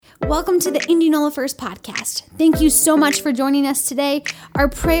Welcome to the Indianola First podcast. Thank you so much for joining us today. Our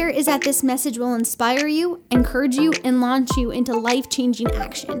prayer is that this message will inspire you, encourage you, and launch you into life-changing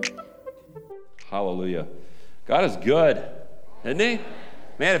action. Hallelujah. God is good, isn't he?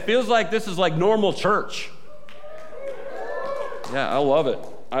 Man, it feels like this is like normal church. Yeah, I love it.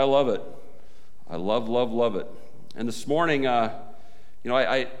 I love it. I love it. And this morning, I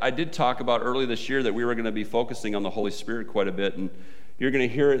did talk about early this year that we were going to be focusing on the Holy Spirit quite a bit, and you're going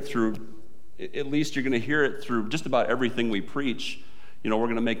to hear it through, at least you're going to hear it through just about everything we preach. We're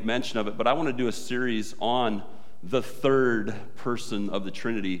going to make mention of it, but I want to do a series on the third person of the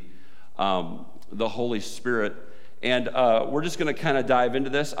Trinity, the Holy Spirit. And we're just going to kind of dive into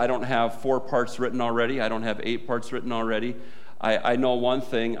this. I don't have 4 parts written already. I don't have 8 parts written already. I know one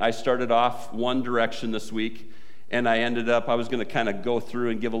thing. I started off one direction this week, and I was going to kind of go through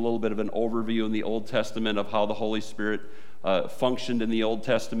and give a little bit of an overview in the Old Testament of how the Holy Spirit functioned in the Old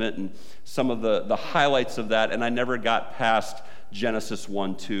Testament and some of the highlights of that, and I never got past Genesis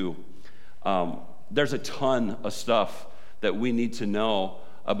 1-2. There's a ton of stuff that we need to know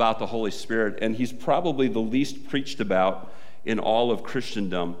about the Holy Spirit, and he's probably the least preached about in all of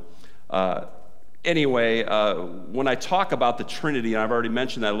Christendom. Anyway, when I talk about the Trinity, and I've already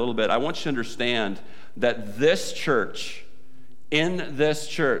mentioned that a little bit, I want you to understand that in this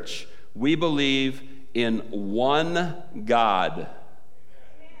church, we believe in one God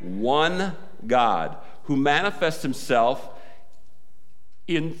who manifests himself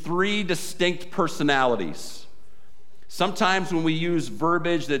in 3 distinct personalities. Sometimes when we use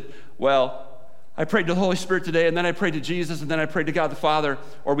verbiage that, I prayed to the Holy Spirit today, and then I prayed to Jesus, and then I prayed to God the Father,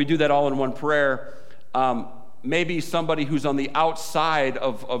 or we do that all in one prayer, maybe somebody who's on the outside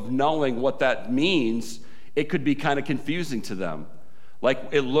of knowing what that means, it could be kind of confusing to them. Like,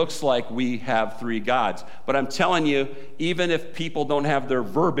 it looks like we have 3 gods. But I'm telling you, even if people don't have their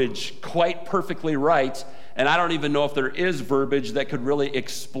verbiage quite perfectly right, and I don't even know if there is verbiage that could really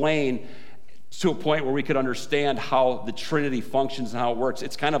explain to a point where we could understand how the Trinity functions and how it works.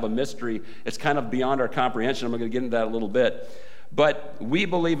 It's kind of a mystery. It's kind of beyond our comprehension. I'm going to get into that a little bit. But we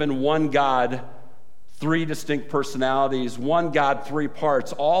believe in one God, 3 distinct personalities, one God, 3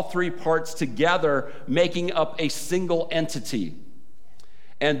 parts, all 3 parts together making up a single entity.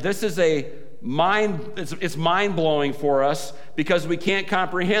 And this is it's mind-blowing for us because we can't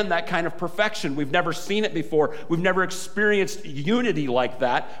comprehend that kind of perfection. We've never seen it before. We've never experienced unity like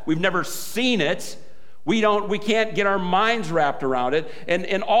that. We've never seen it. We can't get our minds wrapped around it. And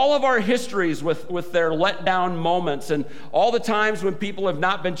in all of our histories with their let-down moments and all the times when people have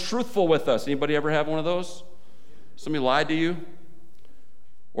not been truthful with us. Anybody ever have one of those? Somebody lied to you?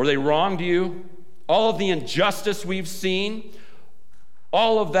 Or they wronged you? All of the injustice we've seen,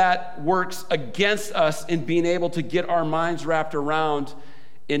 all of that works against us in being able to get our minds wrapped around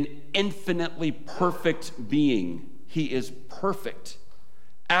an infinitely perfect being. He is perfect,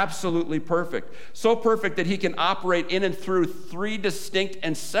 absolutely perfect. So perfect that he can operate in and through 3 distinct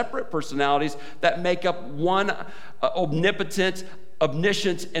and separate personalities that make up one omnipotent,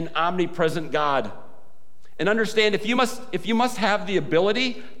 omniscient, and omnipresent God. And understand, if you must have the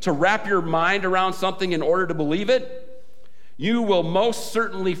ability to wrap your mind around something in order to believe it, you will most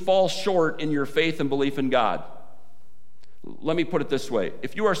certainly fall short in your faith and belief in God. Let me put it this way.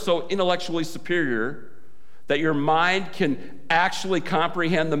 If you are so intellectually superior that your mind can actually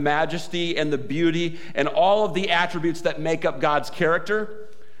comprehend the majesty and the beauty and all of the attributes that make up God's character,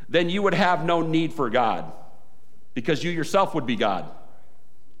 then you would have no need for God because you yourself would be God.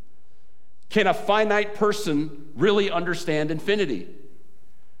 Can a finite person really understand infinity?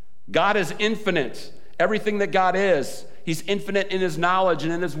 God is infinite. Everything that God is, he's infinite in his knowledge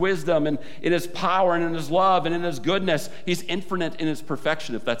and in his wisdom and in his power and in his love and in his goodness. He's infinite in his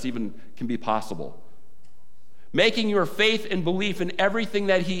perfection, if that's even can be possible. Making your faith and belief in everything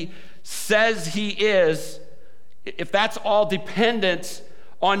that he says he is, if that's all dependent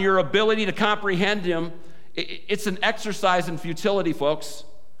on your ability to comprehend him, it's an exercise in futility, folks.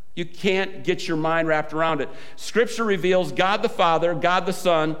 You can't get your mind wrapped around it. Scripture reveals God the Father, God the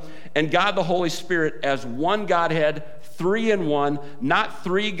Son, and God the Holy Spirit as one Godhead, 3 in 1, not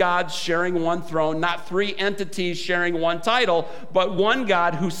 3 gods sharing one throne, not 3 entities sharing one title, but one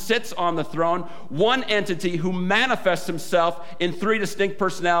God who sits on the throne, one entity who manifests himself in 3 distinct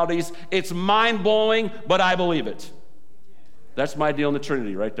personalities. It's mind-blowing, but I believe it. That's my deal in the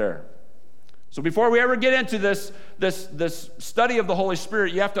Trinity right there. So before we ever get into this study of the Holy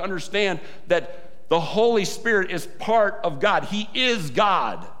Spirit, you have to understand that the Holy Spirit is part of God. He is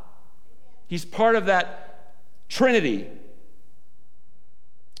God. He's part of that Trinity.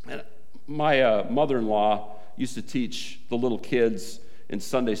 And my mother-in-law used to teach the little kids in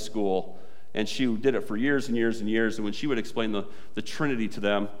Sunday school, and she did it for years and years and years. And when she would explain the Trinity to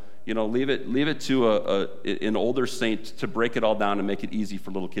them, leave it to an older saint to break it all down and make it easy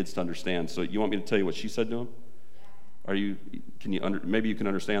for little kids to understand. So you want me to tell you what she said to them? Maybe you can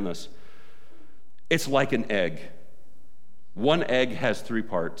understand this. It's like an egg. One egg has 3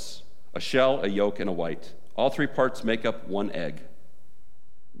 parts: a shell, a yolk, and a white. All 3 parts make up one egg.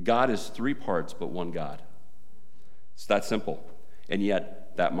 God is 3 parts, but one God. It's that simple, and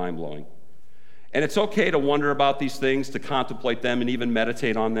yet that mind-blowing. And it's okay to wonder about these things, to contemplate them, and even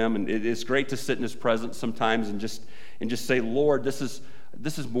meditate on them. And it is great to sit in His presence sometimes and just say, Lord, this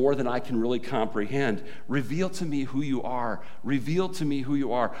is more than I can really comprehend. Reveal to me who you are. Reveal to me who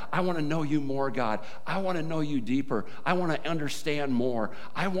you are. I want to know you more, God. I want to know you deeper. I want to understand more.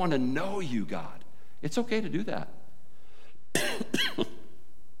 I want to know you, God. It's okay to do that.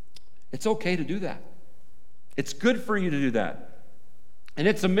 It's okay to do that. It's good for you to do that. And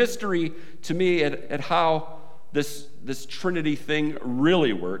it's a mystery to me at how this Trinity thing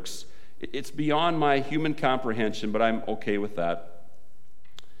really works. It's beyond my human comprehension, but I'm okay with that.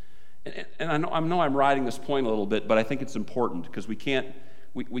 And I know I'm riding this point a little bit, but I think it's important because we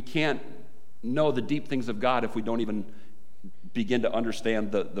can't know the deep things of God if we don't even begin to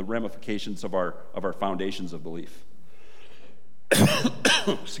understand the ramifications of our foundations of belief.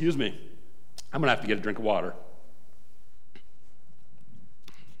 Excuse me. I'm going to have to get a drink of water.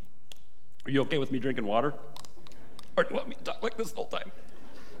 Are you okay with me drinking water? Or do you want me to talk like this the whole time?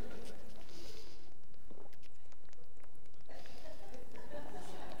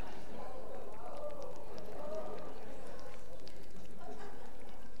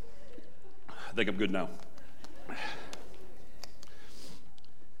 I think I'm good now.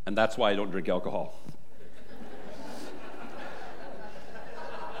 And that's why I don't drink alcohol.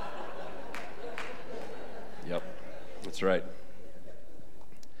 Yep, that's right.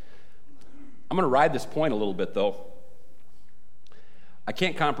 I'm going to ride this point a little bit, though. I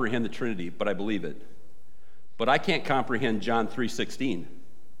can't comprehend the Trinity, but I believe it. But I can't comprehend John 3:16.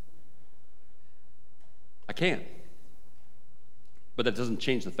 I can't. But that doesn't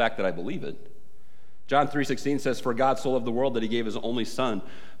change the fact that I believe it. John 3:16 says, "For God so loved the world that He gave His only Son,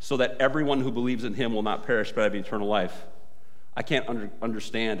 so that everyone who believes in Him will not perish but have eternal life." I can't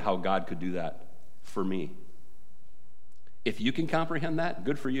understand how God could do that for me. If you can comprehend that,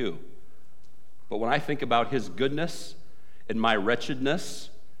 good for you. But when I think about His goodness and my wretchedness,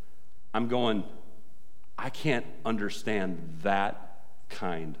 I'm going, I can't understand that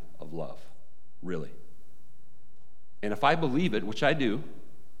kind of love, really. And if I believe it, which I do,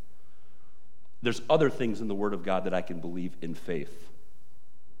 there's other things in the Word of God that I can believe in faith.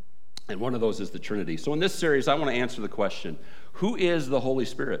 And one of those is the Trinity. So in this series, I want to answer the question, who is the Holy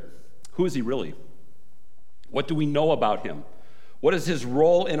Spirit? Who is He really? What do we know about Him? What is His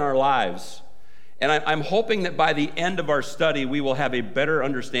role in our lives? And I'm hoping that by the end of our study, we will have a better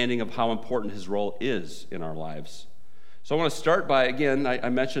understanding of how important His role is in our lives. So I want to start by, again, I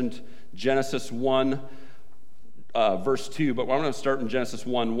mentioned Genesis 1, verse 2, but I want to start in Genesis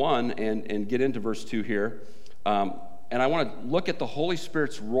 1:1 and get into verse 2 here. And I want to look at the Holy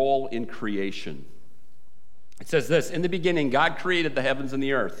Spirit's role in creation. It says this, "In the beginning, God created the heavens and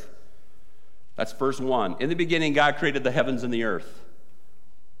the earth." That's verse 1. In the beginning, God created the heavens and the earth.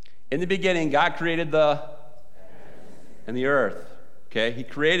 In the beginning, God created the and the earth. Okay, He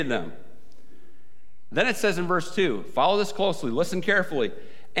created them. Then it says in verse 2, follow this closely, listen carefully.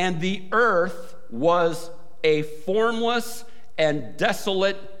 "And the earth was a formless and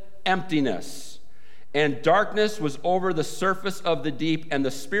desolate emptiness, and darkness was over the surface of the deep, and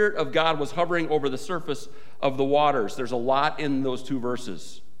the Spirit of God was hovering over the surface of the waters." There's a lot in those 2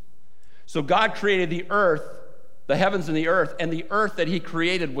 verses. So God created the earth, the heavens and the earth that He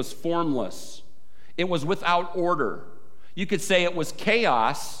created was formless. It was without order. You could say it was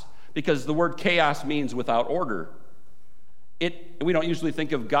chaos, because the word chaos means without order. We don't usually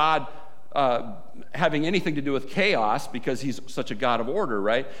think of God having anything to do with chaos because He's such a God of order,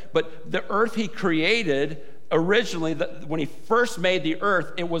 right? But the earth He created originally, when He first made the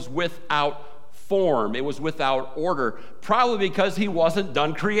earth, it was without form. It was without order, probably because He wasn't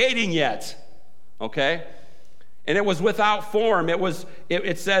done creating yet, okay? And it was without form.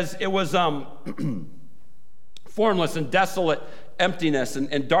 It says it was formless and desolate emptiness,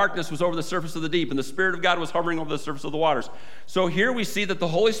 and darkness was over the surface of the deep, and the Spirit of God was hovering over the surface of the waters. So here we see that the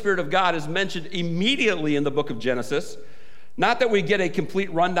Holy Spirit of God is mentioned immediately in the book of Genesis. Not that we get a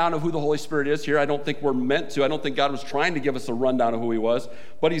complete rundown of who the Holy Spirit is here. I don't think we're meant to. I don't think God was trying to give us a rundown of who He was.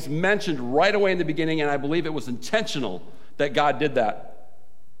 But He's mentioned right away in the beginning, and I believe it was intentional that God did that.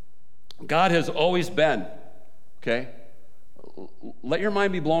 God has always been, okay? let your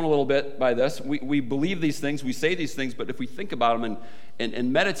mind be blown a little bit by this. We believe these things, we say these things, but if we think about them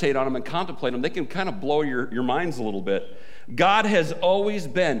and meditate on them and contemplate them, they can kind of blow your minds a little bit. God has always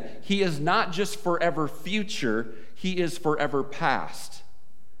been. He is not just forever future, he is forever past.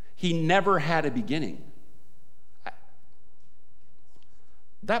 He never had a beginning.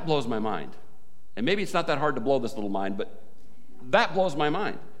 That blows my mind. And maybe it's not that hard to blow this little mind, but that blows my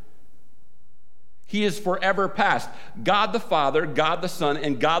mind. He is forever past. God the Father, God the Son,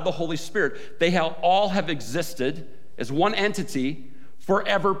 and God the Holy Spirit, they all have existed as one entity,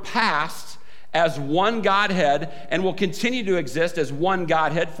 forever past, as one Godhead, and will continue to exist as one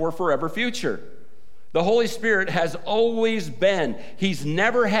Godhead for forever future. The Holy Spirit has always been. He's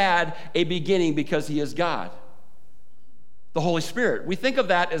never had a beginning because he is God. The Holy Spirit. We think of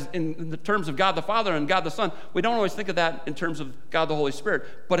that as in the terms of God the Father and God the Son. We don't always think of that in terms of God the Holy Spirit,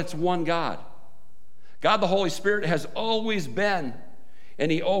 but it's one God. God the Holy Spirit has always been,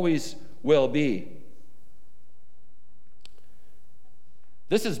 and he always will be.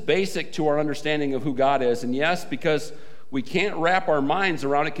 This is basic to our understanding of who God is, and yes, because we can't wrap our minds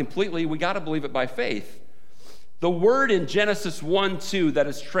around it completely, we got to believe it by faith. The word in Genesis 1:2 that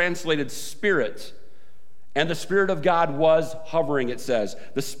is translated Spirit, and the Spirit of God was hovering, it says.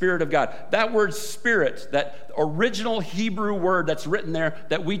 The Spirit of God. That word Spirit, that original Hebrew word that's written there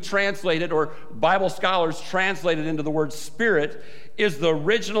that we translated, or Bible scholars translated into the word Spirit, is the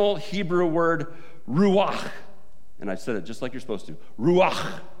original Hebrew word Ruach. And I said it just like you're supposed to.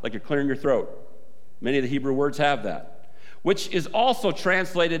 Ruach, like you're clearing your throat. Many of the Hebrew words have that. Which is also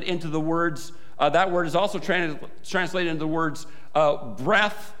translated into the words, that word is also translated into the words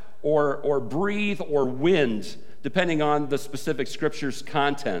breath, or breathe, or wind, depending on the specific scripture's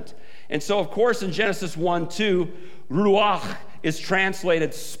content. And so, of course, in Genesis 1:2, Ruach is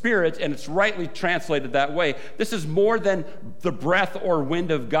translated spirit, and it's rightly translated that way. This is more than the breath or wind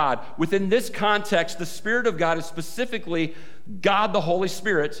of God. Within this context, the Spirit of God is specifically God the Holy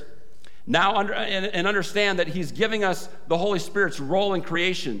Spirit. Now, understand that he's giving us the Holy Spirit's role in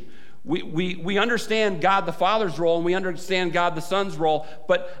creation. We understand God the Father's role, and we understand God the Son's role,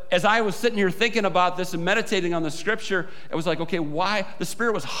 but as I was sitting here thinking about this and meditating on the scripture, it was like, okay, why? The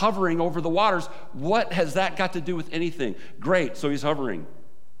Spirit was hovering over the waters. What has that got to do with anything? Great, so he's hovering.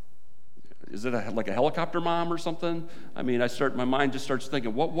 Is it like a helicopter mom or something? I mean, my mind just starts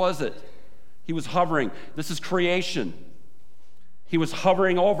thinking, what was it? He was hovering. This is creation. He was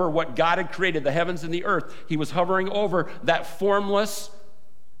hovering over what God had created, the heavens and the earth. He was hovering over that formless,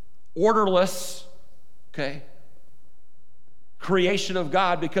 orderless, creation of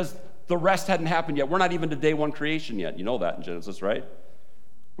God, because the rest hadn't happened yet. We're not even to day one creation yet. You know that in Genesis, right?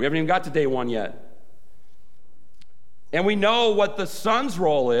 We haven't even got to day one yet. And we know what the Son's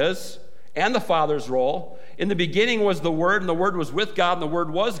role is and the Father's role. In the beginning was the Word, and the Word was with God, and the Word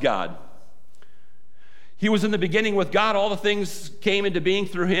was God. He was in the beginning with God. All the things came into being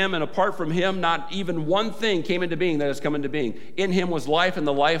through him, and apart from him, not even one thing came into being that has come into being. In him was life, and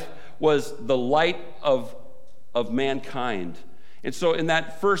the life was the light of mankind. And so in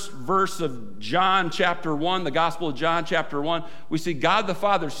that first verse of John chapter 1, the Gospel of John chapter 1, we see God the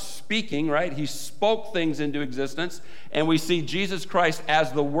Father speaking, right? He spoke things into existence, and we see Jesus Christ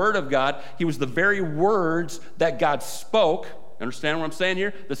as the Word of God. He was the very words that God spoke. Understand what I'm saying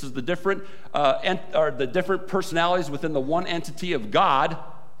here? This is the different personalities within the one entity of God,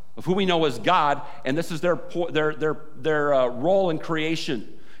 of who we know as God, and this is their role in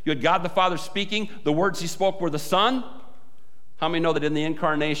creation. You had God the Father speaking. The words he spoke were the Son. How many know that in the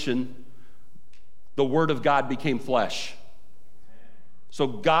incarnation, the Word of God became flesh? So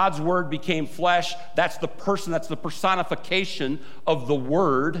God's Word became flesh. That's the personification of the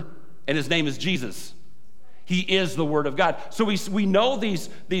Word, and his name is Jesus. He is the Word of God. So we know these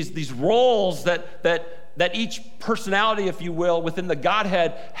roles that each personality, if you will, within the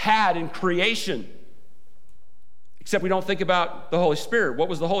Godhead had in creation. Except we don't think about the Holy Spirit. What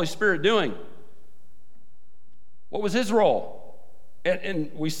was the Holy Spirit doing? What was his role?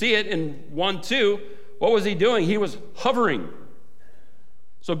 And we see it in 1:2. What was he doing? He was hovering.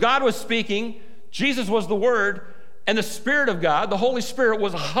 So God was speaking, Jesus was the Word, and the Spirit of God, the Holy Spirit,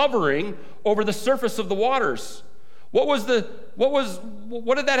 was hovering over the surface of the waters. What did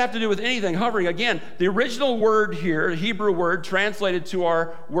that have to do with anything? Hovering. Again, the original word here, Hebrew word, translated to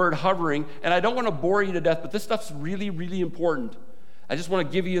our word hovering, and I don't want to bore you to death, but this stuff's really, really important. I just want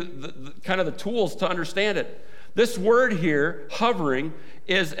to give you the kind of the tools to understand it. This word here, hovering,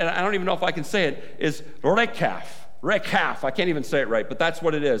 is, and I don't even know if I can say it, is rekaf. Rekaf, I can't even say it right, but that's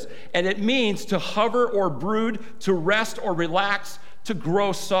what it is. And it means to hover or brood, to rest or relax, to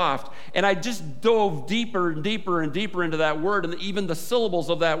grow soft. And I just dove deeper and deeper and deeper into that word and even the syllables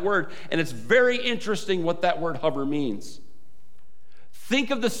of that word. And it's very interesting what that word hover means. Think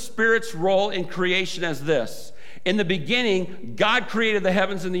of the Spirit's role in creation as this. In the beginning, God created the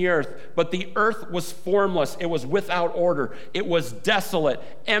heavens and the earth, but the earth was formless. It was without order. It was desolate,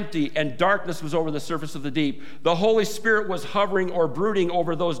 empty, and darkness was over the surface of the deep. The Holy Spirit was hovering or brooding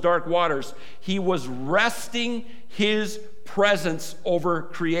over those dark waters. He was resting his presence over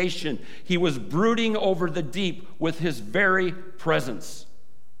creation. He was brooding over the deep with his very presence,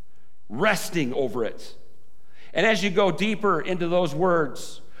 resting over it. And as you go deeper into those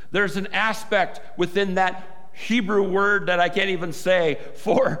words, there's an aspect within that Hebrew word that I can't even say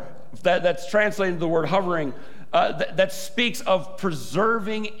for that's translated the word hovering that speaks of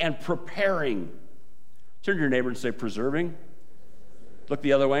preserving and preparing. Turn to your neighbor and say preserving. Look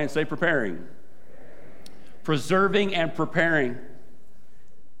the other way and say preparing. Preserving and preparing.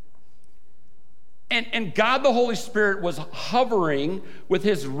 And God the Holy Spirit was hovering with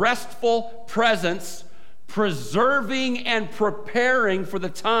his restful presence, preserving and preparing for the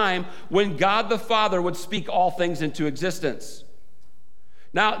time when God the Father would speak all things into existence.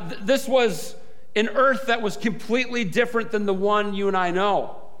 Now, this was an earth that was completely different than the one you and I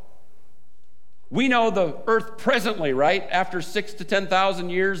know. We know the earth presently, right? After 6,000 to 10,000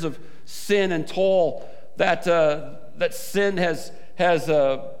 years of sin and toll that sin has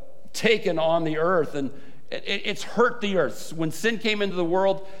taken on the earth, and it's hurt the earth. When sin came into the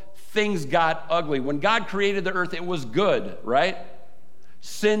world, things got ugly. When God created the earth, it was good, right?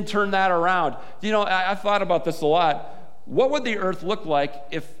 Sin turned that around. You know, I thought about this a lot. What would the earth look like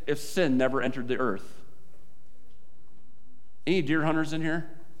if sin never entered the earth? Any deer hunters in here?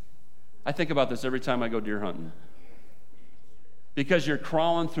 I think about this every time I go deer hunting. Because you're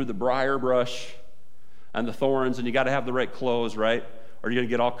crawling through the briar brush and the thorns, and you got to have the right clothes, right? Or you're going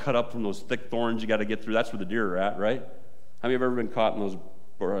to get all cut up from those thick thorns you got to get through. That's where the deer are at, right? How many have ever been caught in those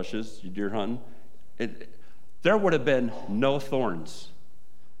brushes, you deer hunting? There would have been no thorns.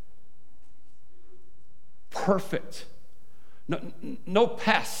 Perfect. No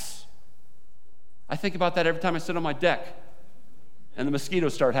pests. I think about that every time I sit on my deck and the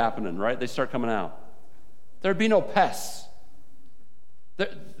mosquitoes start happening, right? They start coming out. There'd be no pests.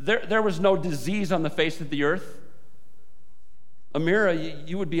 There was no disease on the face of the earth. Amira,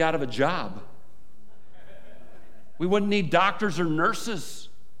 you would be out of a job. We wouldn't need doctors or nurses.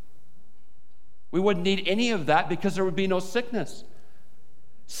 We wouldn't need any of that because there would be no sickness.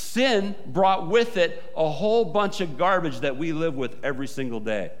 Sin brought with it a whole bunch of garbage that we live with every single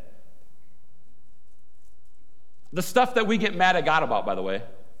day. The stuff that we get mad at God about, by the way.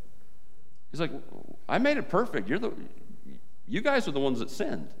 He's like, I made it perfect. You guys are the ones that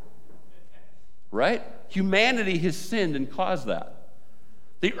sinned. Right? Humanity has sinned and caused that.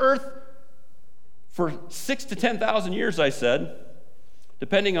 The earth, for 6,000 to 10,000 years, I said,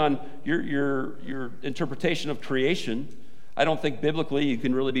 depending on your interpretation of creation, I don't think biblically you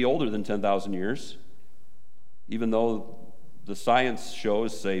can really be older than 10,000 years, even though the science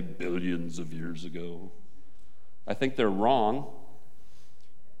shows say billions of years ago. I think they're wrong.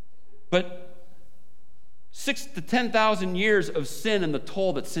 But 6,000 to 10,000 years of sin and the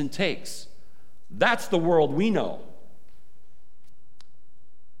toll that sin takes, that's the world we know.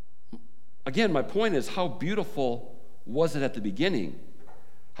 Again, my point is, how beautiful was it at the beginning?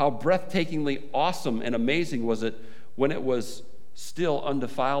 How breathtakingly awesome and amazing was it when it was still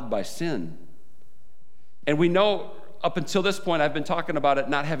undefiled by sin? And we know up until this point, I've been talking about it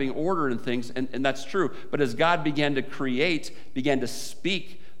not having order in things, and that's true. But as God began to create, began to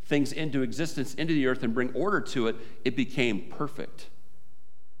speak things into existence, into the earth, and bring order to it, it became perfect.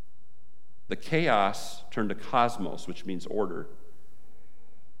 The chaos turned to cosmos, which means order.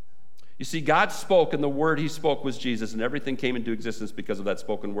 You see, God spoke, and the word he spoke was Jesus, and everything came into existence because of that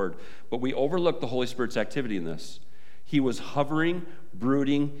spoken word. But we overlook the Holy Spirit's activity in this. He was hovering,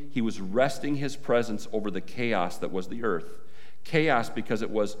 brooding, he was resting his presence over the chaos that was the earth. Chaos because it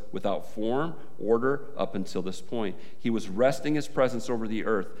was without form, order, up until this point. He was resting his presence over the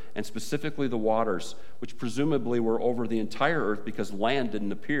earth, and specifically the waters, which presumably were over the entire earth because land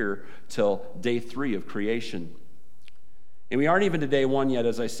didn't appear till day 3 of creation. And we aren't even to day 1 yet,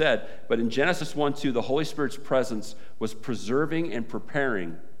 as I said, but in Genesis 1:2, the Holy Spirit's presence was preserving and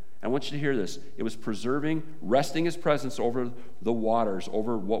preparing. I want you to hear this. It was preserving, resting his presence over the waters,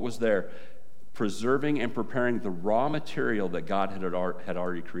 over what was there, preserving and preparing the raw material that God had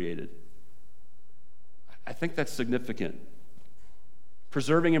already created. I think that's significant.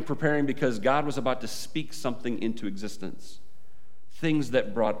 Preserving and preparing because God was about to speak something into existence. Things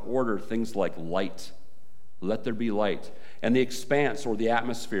that brought order, things like light. Let there be light. and the expanse or the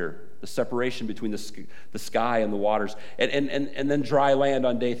atmosphere, the separation between the sky and the waters, and then dry land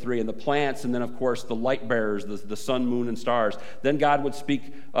on day 3, and the plants, and then, of course, the light bearers, the sun, moon, and stars. Then God would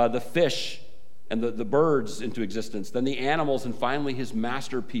speak the fish and the birds into existence, then the animals, and finally his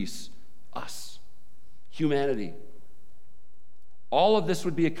masterpiece, us, humanity. All of this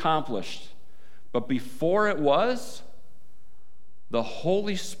would be accomplished, but before it was, the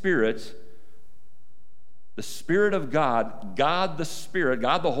Holy Spirit, the Spirit of God, God the Spirit,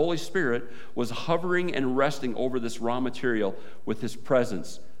 God the Holy Spirit, was hovering and resting over this raw material with his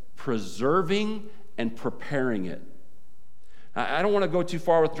presence, preserving and preparing it. I don't want to go too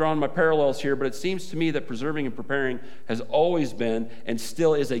far with drawing my parallels here, but it seems to me that preserving and preparing has always been and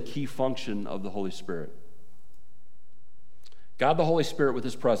still is a key function of the Holy Spirit. God the Holy Spirit with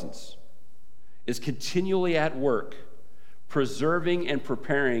his presence is continually at work, preserving and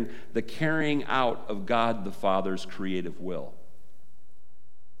preparing the carrying out of God the Father's creative will.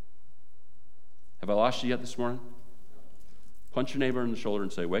 Have I lost you yet this morning? Punch your neighbor in the shoulder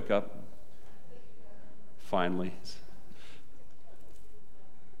and say, wake up. Finally.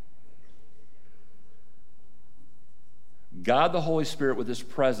 God the Holy Spirit with his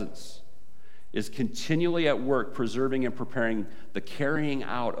presence is continually at work preserving and preparing the carrying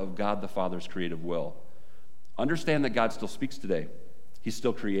out of God the Father's creative will. Understand that God still speaks today. He's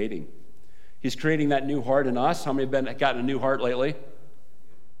still creating. He's creating that new heart in us. How many have gotten a new heart lately?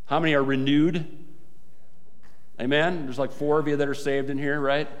 How many are renewed? Amen? There's like 4 of you that are saved in here,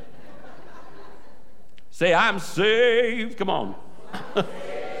 right? Say, I'm saved. Come on.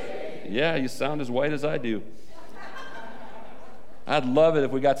 Yeah, you sound as white as I do. I'd love it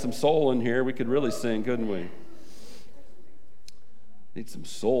if we got some soul in here. We could really sing, couldn't we? Need some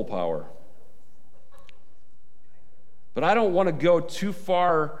soul power. But I don't want to go too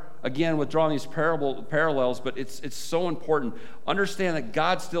far, again, with drawing these parallels, but it's so important. Understand that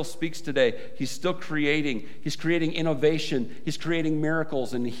God still speaks today. He's still creating. He's creating innovation. He's creating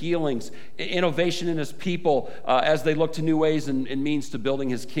miracles and healings, innovation in his people as they look to new ways and means to building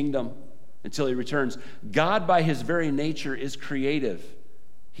his kingdom until he returns. God, by his very nature, is creative.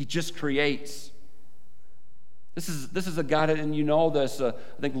 He just creates. This is a God, and you know this. I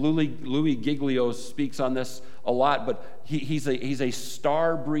think Louis Giglio speaks on this a lot, but he's a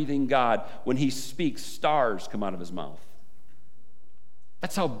star-breathing God. When he speaks, stars come out of his mouth.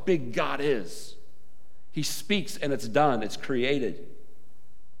 That's how big God is. He speaks, and it's done. It's created.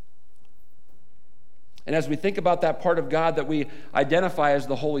 And as we think about that part of God that we identify as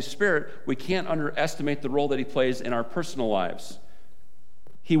the Holy Spirit, we can't underestimate the role that he plays in our personal lives.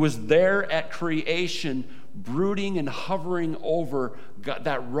 He was there at creation, brooding and hovering over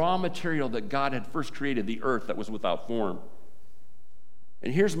that raw material that God had first created, the earth that was without form.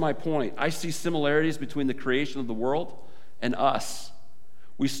 And here's my point. I see similarities between the creation of the world and us.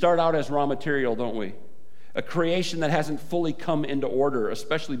 We start out as raw material, don't we? A creation that hasn't fully come into order,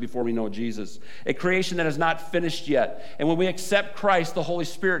 especially before we know Jesus. A creation that is not finished yet. And when we accept Christ, the Holy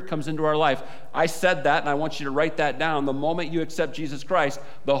Spirit comes into our life. I said that, and I want you to write that down. The moment you accept Jesus Christ,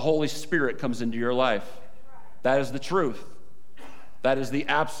 the Holy Spirit comes into your life. That is the truth. That is the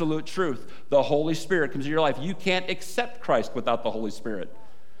absolute truth. The Holy Spirit comes into your life. You can't accept Christ without the Holy Spirit.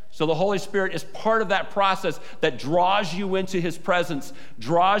 So the Holy Spirit is part of that process that draws you into his presence,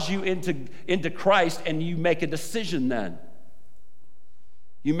 draws you into Christ, and you make a decision then.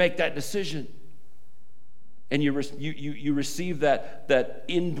 You make that decision. And you receive that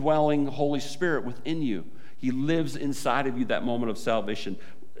indwelling Holy Spirit within you. He lives inside of you that moment of salvation,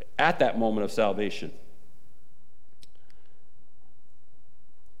 at that moment of salvation.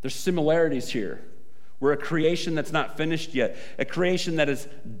 There's similarities here. We're a creation that's not finished yet, a creation that is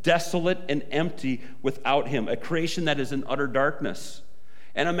desolate and empty without him, a creation that is in utter darkness.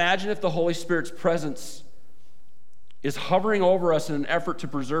 And imagine if the Holy Spirit's presence is hovering over us in an effort to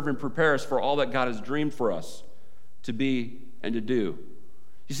preserve and prepare us for all that God has dreamed for us to be and to do.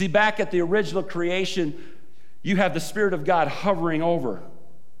 You see, back at the original creation, you have the Spirit of God hovering over,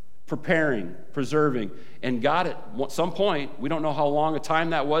 preparing, preserving. And God, at some point, we don't know how long a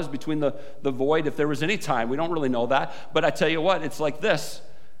time that was between the void, if there was any time. We don't really know that. But I tell you what, it's like this.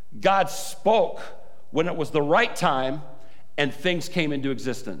 God spoke when it was the right time, and things came into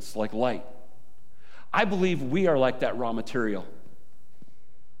existence like light. I believe we are like that raw material.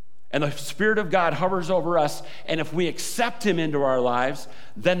 And the Spirit of God hovers over us, and if we accept him into our lives,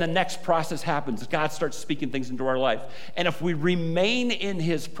 then the next process happens. God starts speaking things into our life. And if we remain in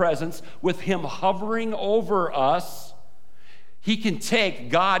his presence with him hovering over us,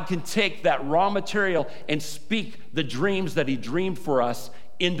 God can take that raw material and speak the dreams that he dreamed for us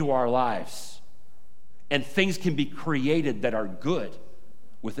into our lives. and things can be created that are good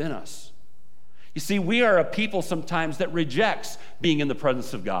within us. You see, we are a people sometimes that rejects being in the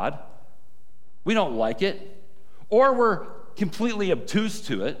presence of God. We don't like it, or we're completely obtuse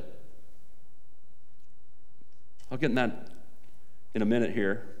to it. I'll get in that in a minute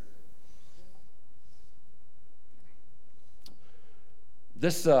here.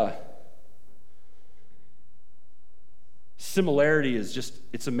 This similarity is just,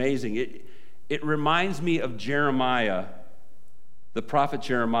 it's amazing. It reminds me of Jeremiah, the prophet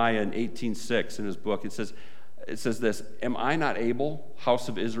Jeremiah in 18:6 in his book. It says this, "Am I not able, house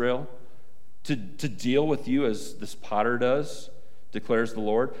of Israel, to deal with you as this potter does, declares the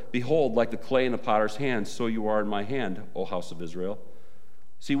Lord? Behold, like the clay in the potter's hand, so you are in my hand, O house of Israel."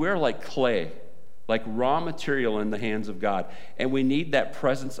 See, we're like clay, like raw material in the hands of God. And we need that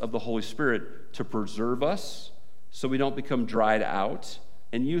presence of the Holy Spirit to preserve us so we don't become dried out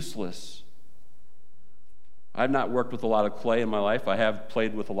and useless. I've not worked with a lot of clay in my life. I have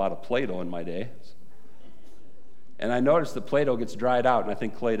played with a lot of Play-Doh in my day. And I noticed that Play-Doh gets dried out, and I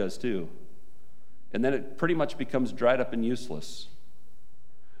think clay does too. And then it pretty much becomes dried up and useless.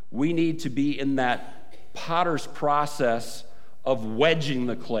 We need to be in that potter's process of wedging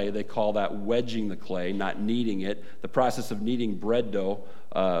the clay. They call that wedging the clay, not kneading it. The process of kneading bread dough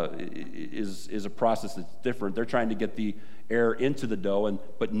is a process that's different. They're trying to get the air into the dough,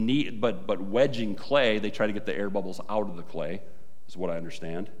 but wedging clay, they try to get the air bubbles out of the clay, is what I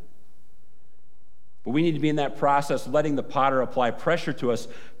understand. But we need to be in that process, letting the potter apply pressure to us,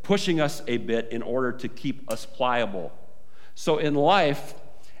 pushing us a bit in order to keep us pliable. So in life,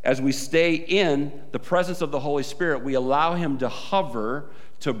 as we stay in the presence of the Holy Spirit, we allow him to hover,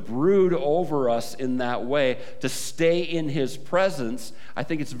 to brood over us in that way, to stay in his presence. I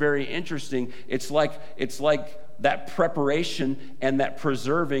think it's very interesting. It's like that preparation and that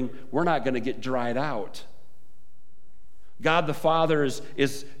preserving, we're not going to get dried out. God the Father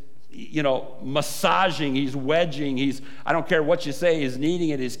is massaging, he's wedging, I don't care what you say, he's kneading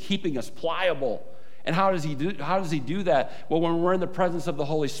it, he's keeping us pliable. And how does he do that? Well, when we're in the presence of the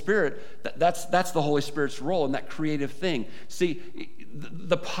Holy Spirit, that's the Holy Spirit's role in that creative thing. See,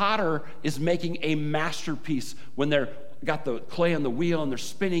 the potter is making a masterpiece when they're got the clay on the wheel and they're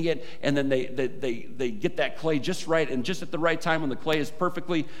spinning it, and then they get that clay just right, and just at the right time when the clay is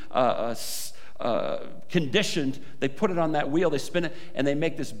perfectly conditioned, they put it on that wheel, they spin it, and they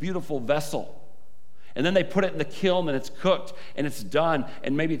make this beautiful vessel. And then they put it in the kiln and it's cooked and it's done,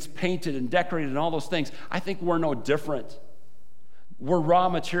 and maybe it's painted and decorated and all those things. I think we're no different. We're raw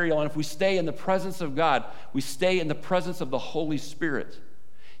material, and if we stay in the presence of God, we stay in the presence of the Holy Spirit,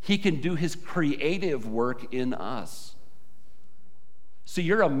 he can do his creative work in us. So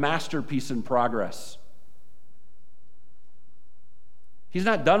you're a masterpiece in progress. He's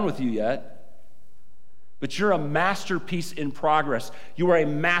not done with you yet. But you're a masterpiece in progress. You are a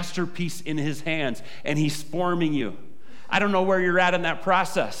masterpiece in his hands, and he's forming you. I don't know where you're at in that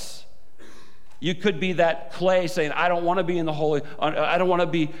process. You could be that clay saying, I don't want to be in I don't want to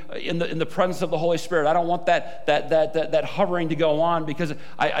be in the presence of the Holy Spirit. I don't want that hovering to go on because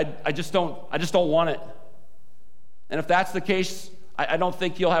I just don't want it. And if that's the case, I don't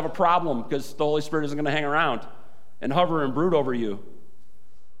think you'll have a problem, because the Holy Spirit isn't going to hang around and hover and brood over you.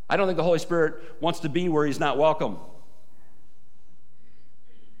 I don't think the Holy Spirit wants to be where he's not welcome.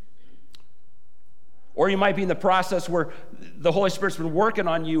 Or you might be in the process where the Holy Spirit's been working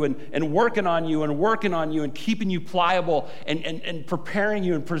on you and working on you and working on you and keeping you pliable and preparing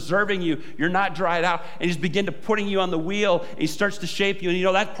you and preserving you. You're not dried out. And he's beginning to putting you on the wheel, and he starts to shape you.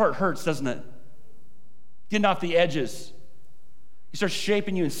 And that part hurts, doesn't it? Getting off the edges. He starts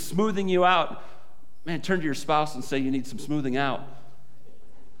shaping you and smoothing you out. Man, turn to your spouse and say you need some smoothing out.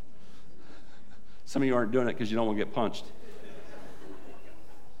 Some of you aren't doing it because you don't want to get punched.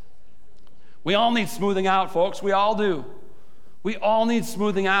 We all need smoothing out, folks. We all do. We all need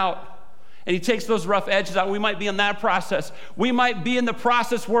smoothing out. And he takes those rough edges out. We might be in that process. We might be in the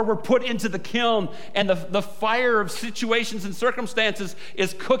process where we're put into the kiln, and the fire of situations and circumstances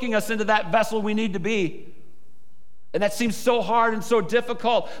is cooking us into that vessel we need to be. And that seems so hard and so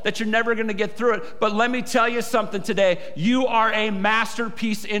difficult that you're never going to get through it. But let me tell you something today. You are a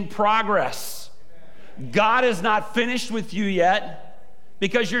masterpiece in progress. God is not finished with you yet,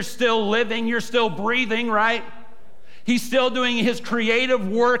 because you're still living, you're still breathing, right? He's still doing his creative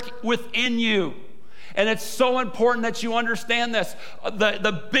work within you. And it's so important that you understand this.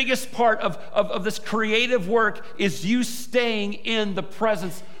 The biggest part of this creative work is you staying in the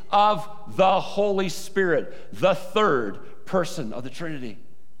presence of the Holy Spirit, the third person of the Trinity.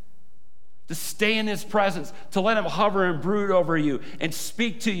 To stay in his presence, to let him hover and brood over you and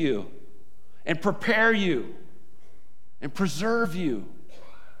speak to you. and prepare you and preserve you.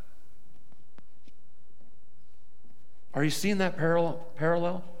 Are you seeing that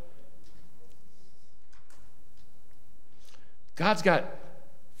parallel? God's got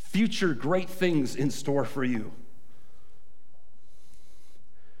future great things in store for you.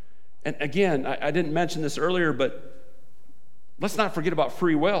 And again, I didn't mention this earlier, but let's not forget about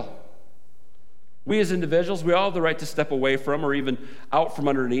free will. We as individuals, we all have the right to step away from or even out from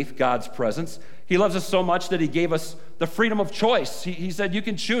underneath God's presence. He loves us so much that he gave us the freedom of choice. He said, you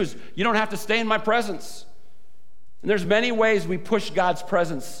can choose. You don't have to stay in my presence. And there's many ways we push God's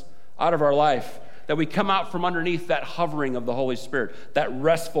presence out of our life, that we come out from underneath that hovering of the Holy Spirit, that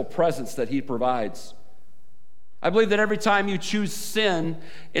restful presence that he provides. I believe that every time you choose sin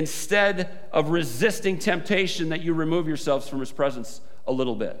instead of resisting temptation, that you remove yourselves from his presence a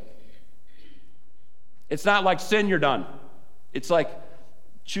little bit. It's not like sin, you're done. It's like,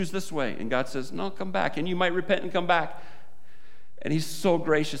 choose this way. And God says, no, come back. And you might repent and come back. And he's so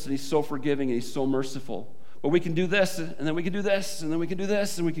gracious and he's so forgiving and he's so merciful. But we can do this, and then we can do this, and then we can do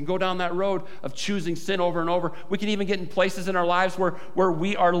this, and we can go down that road of choosing sin over and over. We can even get in places in our lives where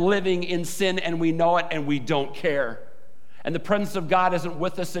we are living in sin and we know it and we don't care. And the presence of God isn't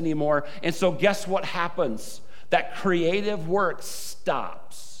with us anymore. And so guess what happens? That creative work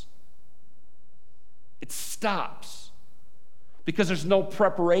stops. It stops. Because there's no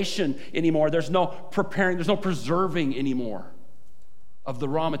preparation anymore. There's no preparing, there's no preserving anymore of the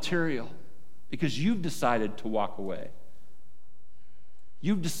raw material. Because you've decided to walk away.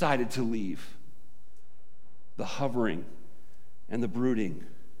 You've decided to leave the hovering and the brooding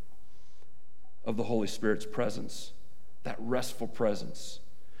of the Holy Spirit's presence, that restful presence.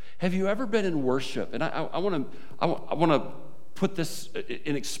 Have you ever been in worship? And I want to put this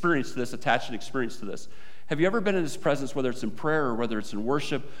in experience to this, attach an experience to this. Have you ever been in his presence, whether it's in prayer or whether it's in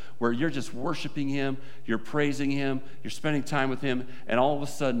worship, where you're just worshiping him, you're praising him, you're spending time with him, and all of a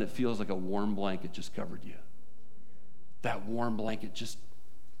sudden it feels like a warm blanket just covered you? That warm blanket just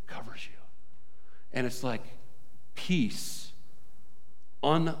covers you. And it's like peace,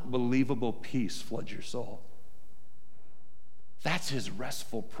 unbelievable peace floods your soul. That's his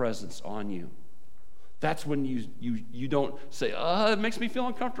restful presence on you. That's when you don't say, it makes me feel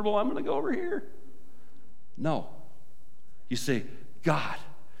uncomfortable, I'm going to go over here. No. You say, God,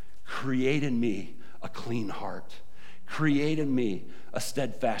 create in me a clean heart. Create in me a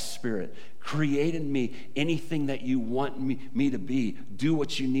steadfast spirit. Create in me anything that you want me to be. Do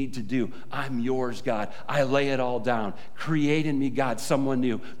what you need to do. I'm yours, God. I lay it all down. Create in me, God, someone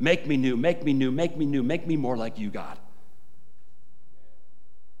new. Make me new, make me new, make me new. Make me more like you, God.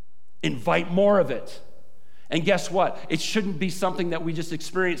 Invite more of it. And guess what? It shouldn't be something that we just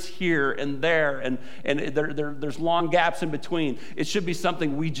experience here and there, and there's long gaps in between. It should be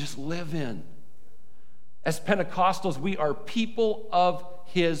something we just live in. As Pentecostals, we are people of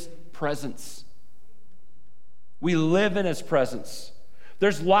his presence. We live in his presence.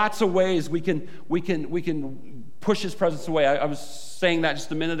 There's lots of ways we can push his presence away. I was saying that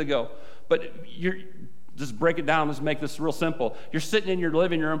just a minute ago. But just break it down. Let's make this real simple. You're sitting in your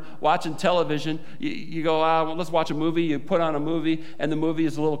living room watching television. You go, well, let's watch a movie. You put on a movie, and the movie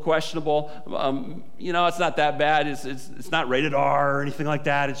is a little questionable. It's not that bad. It's not rated R or anything like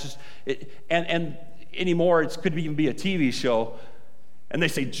that. It's just and anymore. It could even be a TV show, and they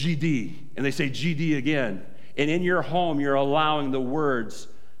say GD, and they say GD again. And in your home, you're allowing the words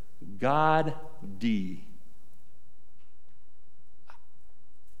God D.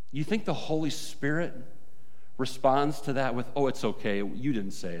 You think the Holy Spirit responds to that with, oh, it's okay, you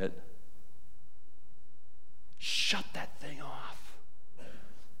didn't say it. Shut that thing off.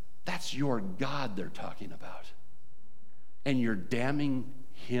 That's your God they're talking about. And you're damning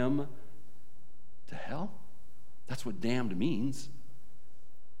him to hell? That's what damned means.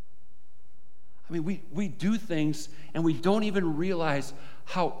 I mean, we do things and we don't even realize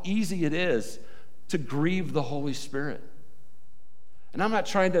how easy it is to grieve the Holy Spirit. And I'm not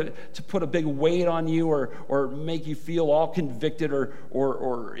trying to put a big weight on you or make you feel all convicted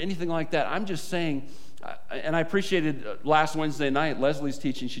or anything like that. I'm just saying, and I appreciated last Wednesday night, Leslie's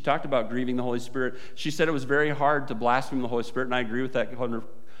teaching. She talked about grieving the Holy Spirit. She said it was very hard to blaspheme the Holy Spirit, and I agree with that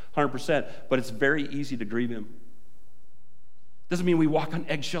 100%, but it's very easy to grieve him. Doesn't mean we walk on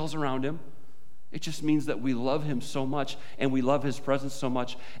eggshells around him. It just means that we love him so much, and we love his presence so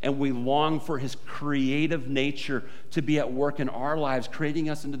much, and we long for his creative nature to be at work in our lives, creating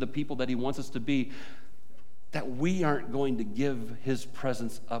us into the people that he wants us to be, that we aren't going to give his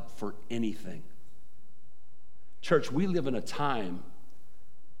presence up for anything. Church, we live in a time,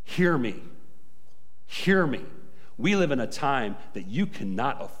 hear me, We live in a time that you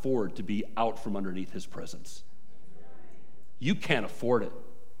cannot afford to be out from underneath his presence. You can't afford it.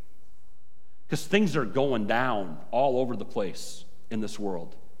 Because things are going down all over the place in this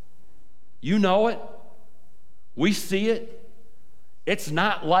world. You know it. We see it. It's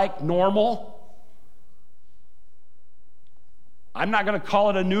not like normal. I'm not going to call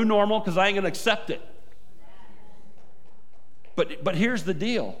it a new normal because I ain't going to accept it. But here's the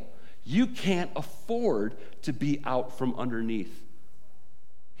deal. You can't afford to be out from underneath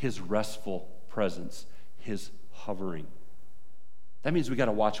his restful presence, his hovering. That means we got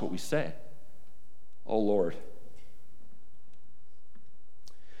to watch what we say. Oh, Lord,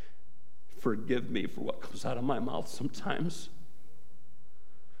 forgive me for what comes out of my mouth sometimes.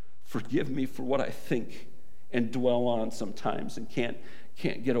 Forgive me for what I think and dwell on sometimes and can't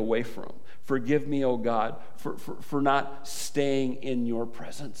get away from. Forgive me, oh God, for not staying in your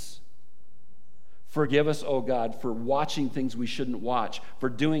presence. Forgive us, oh God, for watching things we shouldn't watch, for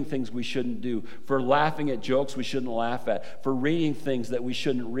doing things we shouldn't do, for laughing at jokes we shouldn't laugh at, for reading things that we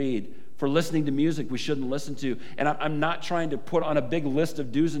shouldn't read, for listening to music we shouldn't listen to. And I'm not trying to put on a big list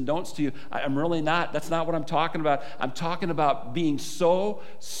of do's and don'ts to you. I'm really not. That's not what I'm talking about. I'm talking about being so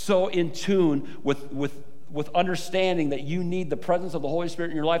in tune with understanding that you need the presence of the Holy Spirit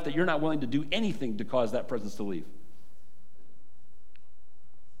in your life that you're not willing to do anything to cause that presence to leave.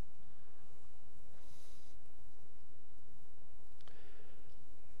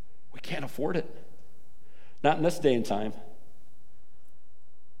 We can't afford it. Not in this day and time.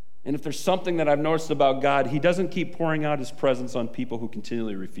 And if there's something that I've noticed about God, he doesn't keep pouring out his presence on people who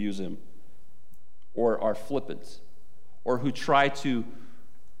continually refuse him or are flippant or who try to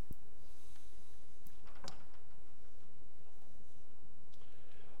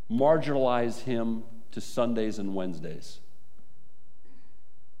marginalize him to Sundays and Wednesdays.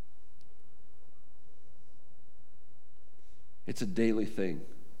 It's a daily thing.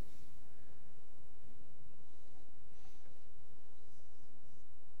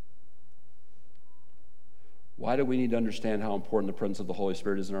 Why do we need to understand how important the presence of the Holy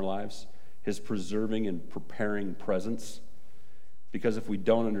Spirit is in our lives? His preserving and preparing presence. Because if we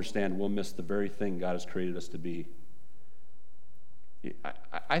don't understand, we'll miss the very thing God has created us to be.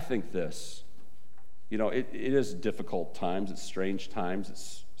 I think this, it is difficult times, it's strange times,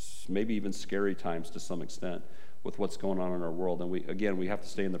 it's maybe even scary times to some extent with what's going on in our world. And we have to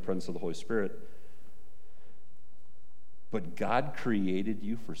stay in the presence of the Holy Spirit. But God created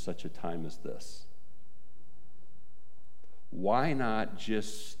you for such a time as this. Why not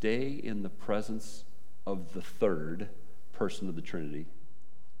just stay in the presence of the third person of the Trinity,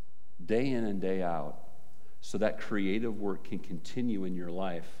 day in and day out, so that creative work can continue in your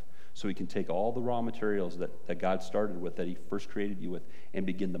life, so he can take all the raw materials that God started with, that he first created you with, and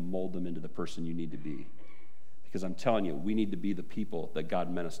begin to mold them into the person you need to be. Because I'm telling you, we need to be the people that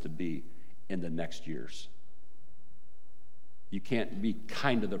God meant us to be in the next years. You can't be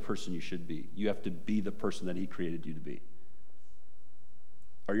kind of the person you should be. You have to be the person that he created you to be.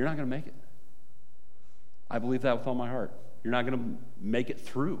 Or you're not going to make it. I believe that with all my heart. You're not going to make it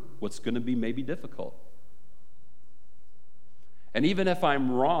through what's going to be maybe difficult. And even if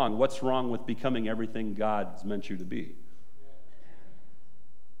I'm wrong, what's wrong with becoming everything God's meant you to be?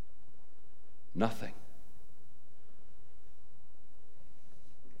 Nothing.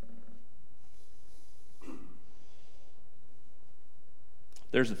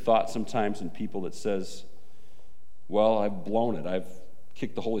 There's a thought sometimes in people that says, well, I've blown it. I've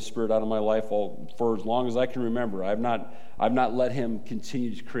kicked the Holy Spirit out of my life for as long as I can remember. I've not let him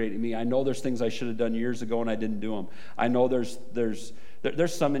continue to create in me. I know there's things I should have done years ago and I didn't do them. I know there's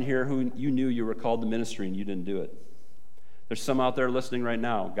some in here who you knew you were called to ministry and you didn't do it. There's some out there listening right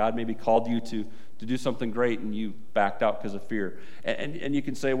now. God maybe called you to do something great and you backed out because of fear. And you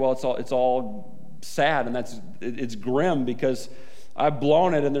can say, well, it's all sad and it's grim because I've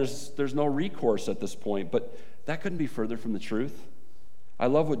blown it and there's no recourse at this point. But that couldn't be further from the truth. I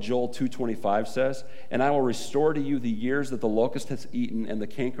love what Joel 2:25 says, and I will restore to you the years that the locust has eaten, and the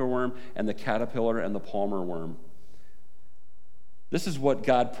cankerworm, and the caterpillar, and the palmer worm. This is what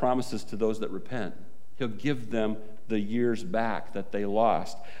God promises to those that repent. He'll give them the years back that they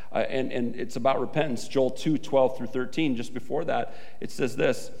lost. And it's about repentance. Joel 2:12 through 13, just before that, it says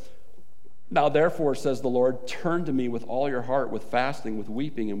this, now therefore, says the Lord, turn to me with all your heart, with fasting, with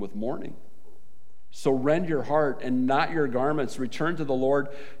weeping, and with mourning. So rend your heart and not your garments. Return to the Lord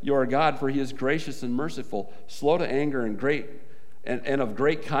your God, for he is gracious and merciful, slow to anger and of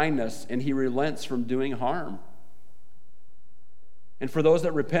great kindness, and he relents from doing harm. And for those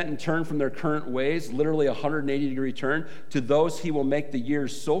that repent and turn from their current ways, literally a 180-degree turn, to those he will make the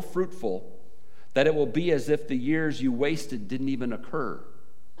years so fruitful that it will be as if the years you wasted didn't even occur.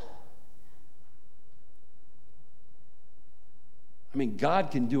 I mean,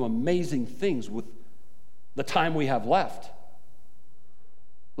 God can do amazing things with the time we have left.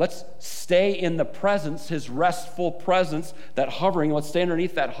 Let's stay in the presence, his restful presence, that hovering. Let's stay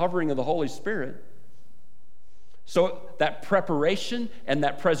underneath that hovering of the Holy Spirit. So that preparation and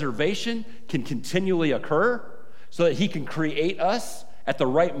that preservation can continually occur so that he can create us at the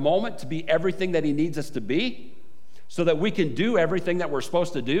right moment to be everything that he needs us to be, so that we can do everything that we're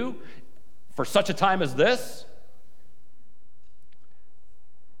supposed to do for such a time as this.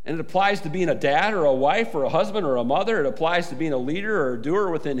 And it applies to being a dad or a wife or a husband or a mother. It applies to being a leader or a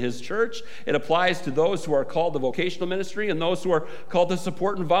doer within his church. It applies to those who are called to vocational ministry and those who are called to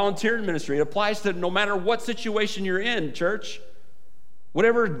support and volunteer ministry. It applies to no matter what situation you're in, church.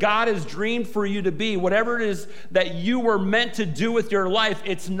 Whatever God has dreamed for you to be, whatever it is that you were meant to do with your life,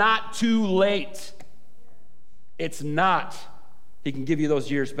 it's not too late. It's not. He can give you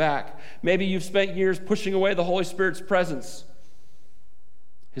those years back. Maybe you've spent years pushing away the Holy Spirit's presence,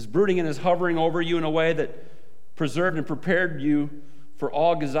 his brooding and his hovering over you in a way that preserved and prepared you for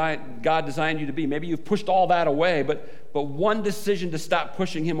all God designed you to be. Maybe you've pushed all that away, but one decision to stop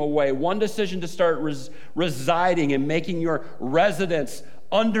pushing him away, one decision to start residing and making your residence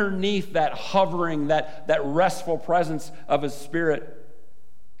underneath that hovering, that restful presence of his Spirit,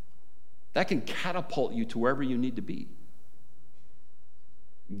 that can catapult you to wherever you need to be.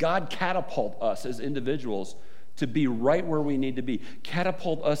 God catapult us as individuals to be right where we need to be.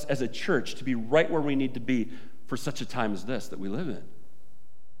 Catapult us as a church to be right where we need to be for such a time as this that we live in.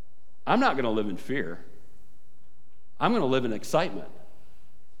 I'm not going to live in fear. I'm going to live in excitement.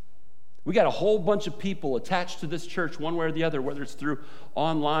 We got a whole bunch of people attached to this church one way or the other, whether it's through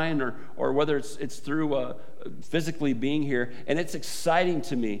online or whether it's through physically being here, and it's exciting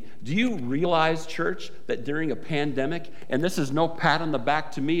to me. Do you realize, church, that during a pandemic, and this is no pat on the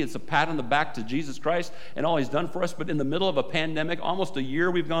back to me, it's a pat on the back to Jesus Christ and all he's done for us, but in the middle of a pandemic, almost a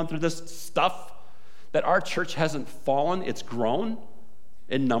year we've gone through this stuff, that our church hasn't fallen, it's grown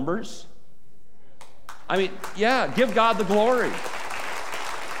in numbers? I mean, yeah, give God the glory.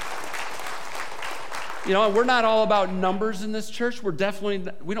 You know, we're not all about numbers in this church.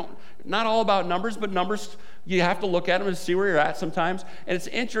 Not all about numbers, but numbers, you have to look at them and see where you're at sometimes. And it's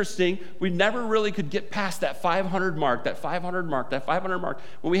interesting, we never really could get past that 500 mark.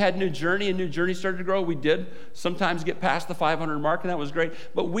 When we had New Journey and New Journey started to grow, we did sometimes get past the 500 mark, and that was great.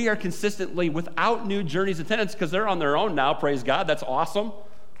 But we are consistently without New Journey's attendance because they're on their own now, praise God, that's awesome.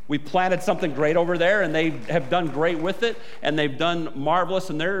 We planted something great over there, and they have done great with it, and they've done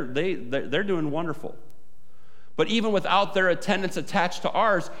marvelous, and they're doing wonderful. But even without their attendance attached to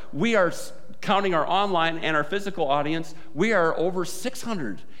ours, we are, counting our online and our physical audience, we are over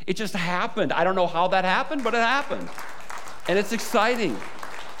 600. It just happened. I don't know how that happened, but it happened. And it's exciting.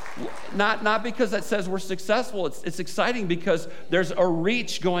 Not because that says we're successful. It's exciting because there's a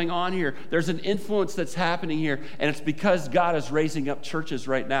reach going on here. There's an influence that's happening here. And it's because God is raising up churches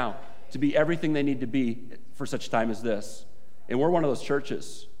right now to be everything they need to be for such a time as this. And we're one of those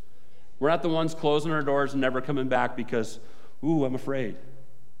churches. We're not the ones closing our doors and never coming back because, I'm afraid.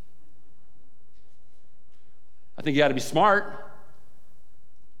 I think you got to be smart.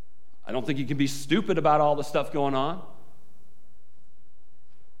 I don't think you can be stupid about all the stuff going on.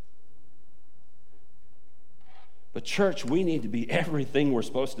 But church, we need to be everything we're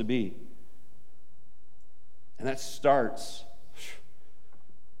supposed to be. And that starts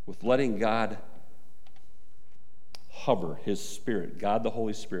with letting God hover, his Spirit, God the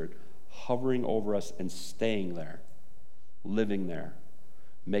Holy Spirit, hovering over us and staying there, living there,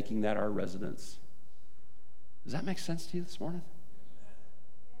 making that our residence. Does that make sense to you this morning?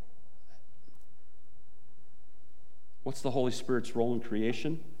 What's the Holy Spirit's role in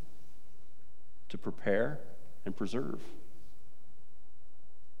creation? To prepare and preserve.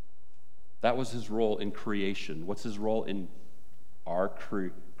 That was his role in creation. What's his role in our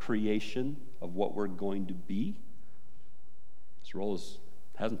creation of what we're going to be? His role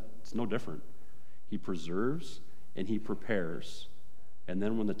it's no different. He preserves and he prepares. And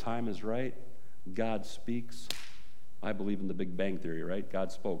then when the time is right, God speaks. I believe in the Big Bang Theory, right?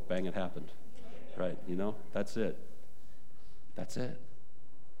 God spoke, bang, it happened. Right, that's it. That's it.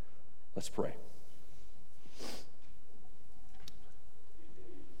 Let's pray.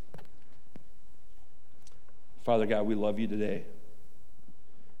 Father God, we love you today.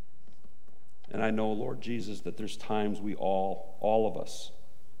 And I know, Lord Jesus, that there's times we all of us,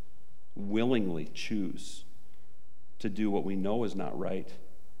 willingly choose to do what we know is not right,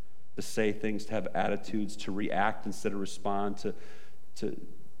 to say things, to have attitudes, to react instead of respond, to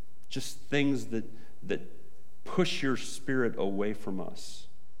just things that push your Spirit away from us.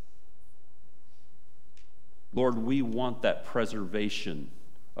 Lord, we want that preservation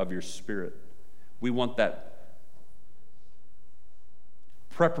of your Spirit. We want that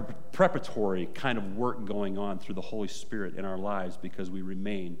preparatory kind of work going on through the Holy Spirit in our lives, because we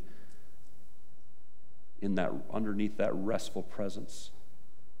remain in that, underneath that restful presence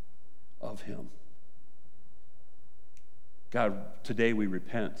of him. God, today we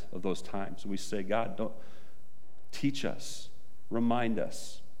repent of those times. We say, God, don't teach us, remind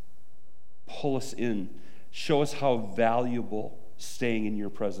us, pull us in, show us how valuable staying in your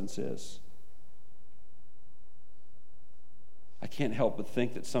presence is. I can't help but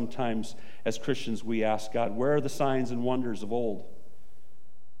think that sometimes as Christians we ask God, where are the signs and wonders of old?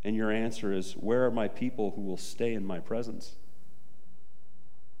 And your answer is, where are my people who will stay in my presence?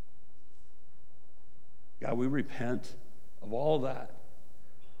 God, we repent of all of that.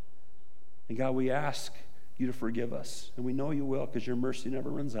 And God, we ask you to forgive us. And we know you will, because your mercy never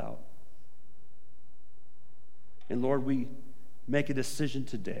runs out. And Lord, we make a decision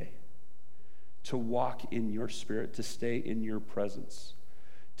today to walk in your Spirit, to stay in your presence,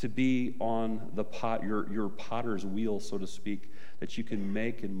 to be on the your potter's wheel, so to speak, that you can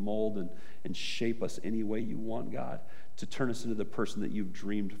make and mold and shape us any way you want, God, to turn us into the person that you've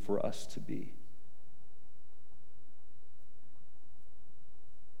dreamed for us to be.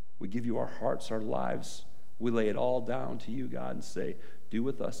 We give you our hearts, our lives. We lay it all down to you, God, and say, do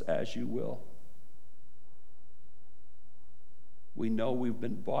with us as you will. We know we've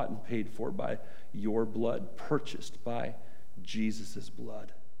been bought and paid for by your blood, purchased by Jesus'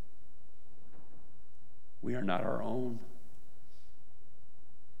 blood. We are not our own.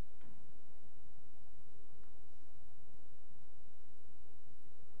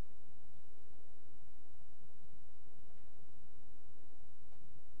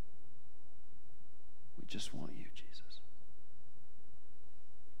 We just want you, Jesus.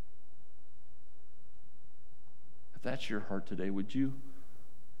 If that's your heart today, would you,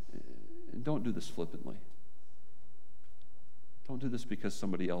 and don't do this flippantly. Don't do this because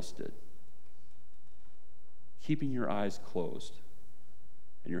somebody else did. Keeping your eyes closed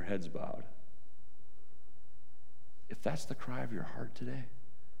and your heads bowed. If that's the cry of your heart today,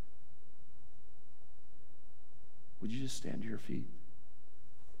 would you just stand to your feet?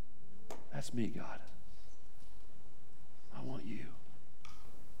 That's me, God. I want you.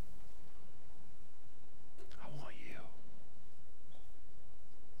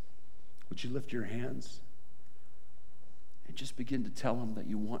 Would you lift your hands and just begin to tell him that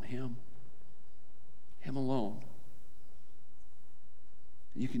you want him alone?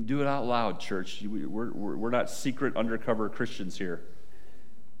 You can do it out loud, church. We're not secret undercover Christians here.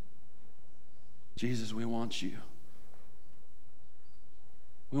 Jesus, we want you.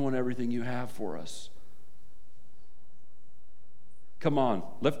 We want everything you have for us. Come on,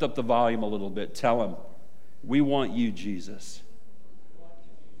 lift up the volume a little bit. Tell him, we want you, Jesus.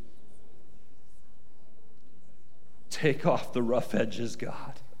 Take off the rough edges,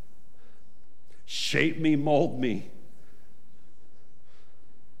 God. Shape me, mold me.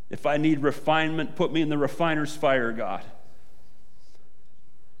 If I need refinement, put me in the refiner's fire, God.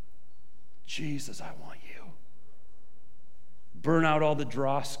 Jesus, I want you. Burn out all the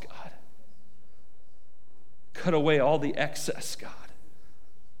dross, God. Cut away all the excess, God.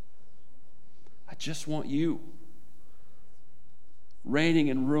 I just want you reigning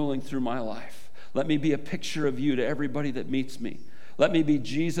and ruling through my life. Let me be a picture of you to everybody that meets me. Let me be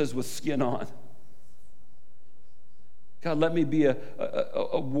Jesus with skin on. God, let me be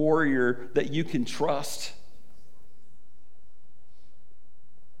a warrior that you can trust.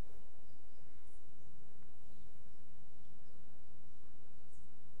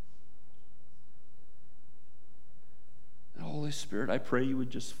 And Holy Spirit, I pray you would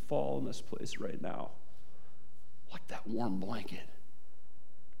just fall in this place right now, like that warm blanket.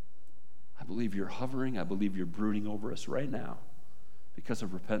 I believe you're hovering. I believe you're brooding over us right now because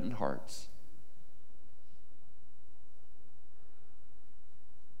of repentant hearts.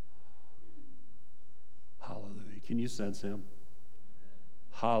 Hallelujah. Can you sense him?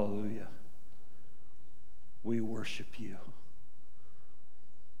 Hallelujah. We worship you.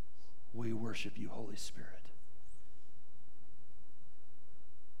 We worship you, Holy Spirit.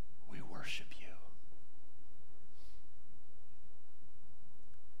 We worship you.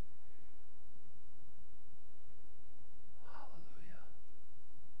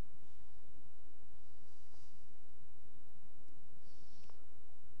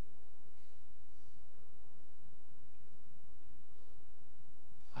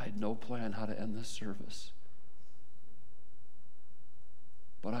 I had no plan how to end this service.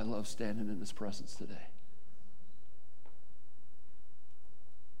 but I love standing in His presence today.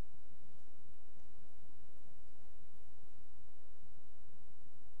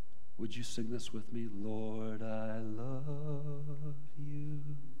 Would you sing this with me? Lord, I love you.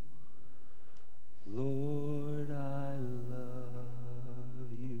 Lord, I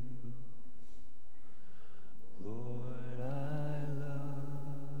love you. Lord, I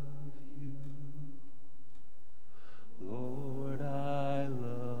love you. Lord, I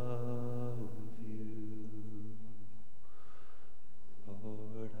love you.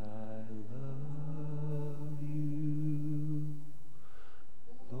 Lord, I love you.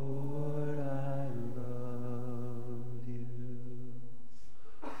 Lord, I love you.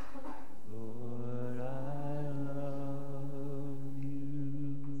 Lord, I love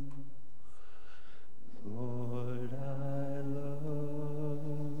you. Lord, I love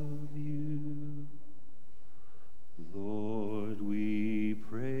you. Lord, we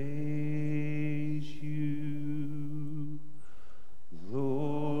praise you.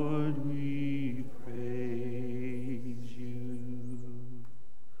 Lord, we praise you.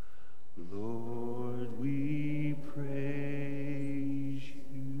 Lord, we praise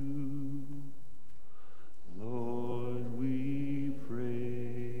you. Lord, we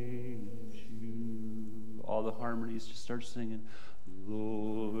praise you. All the harmonies, just start singing.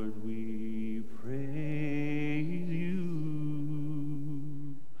 Lord, we praise you.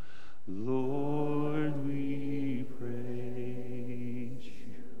 Lord, we praise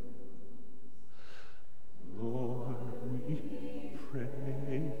you. Lord, we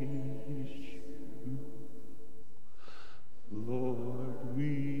praise you. Lord,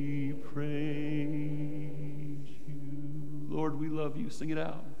 we praise you. Lord, we love you. Sing it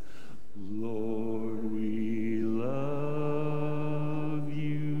out. Lord, we love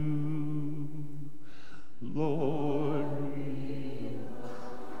you. Lord, we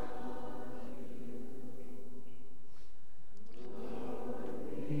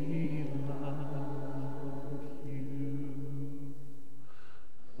love you.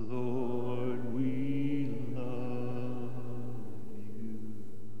 Lord, we love you.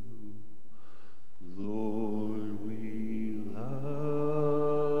 Lord, we love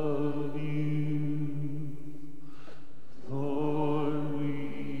you. Lord, we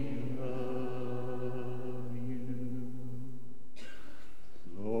love you.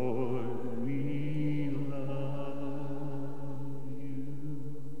 Lord, we love you.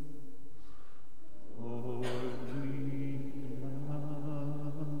 Lord, we love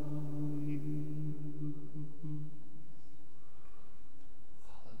you.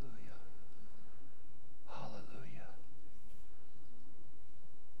 Hallelujah. Hallelujah.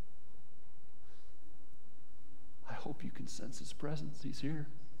 I hope you can sense His presence. He's here.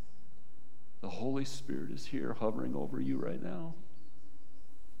 The Holy Spirit is here, hovering over you right now.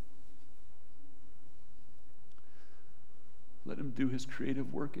 Let Him do His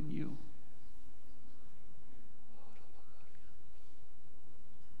creative work in you.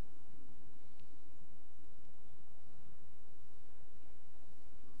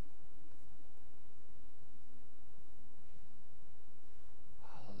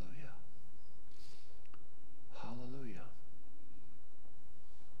 Hallelujah. Hallelujah.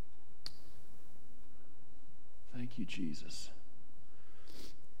 Thank you, Jesus.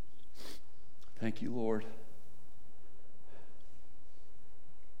 Thank you, Lord.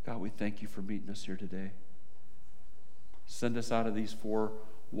 God, we thank you for meeting us here today. Send us out of these four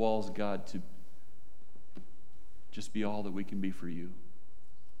walls, God, to just be all that we can be for you.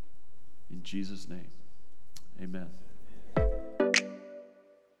 In Jesus' name, amen.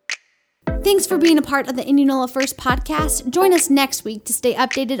 Thanks for being a part of the Indianola First podcast. Join us next week to stay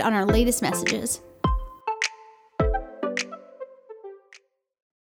updated on our latest messages.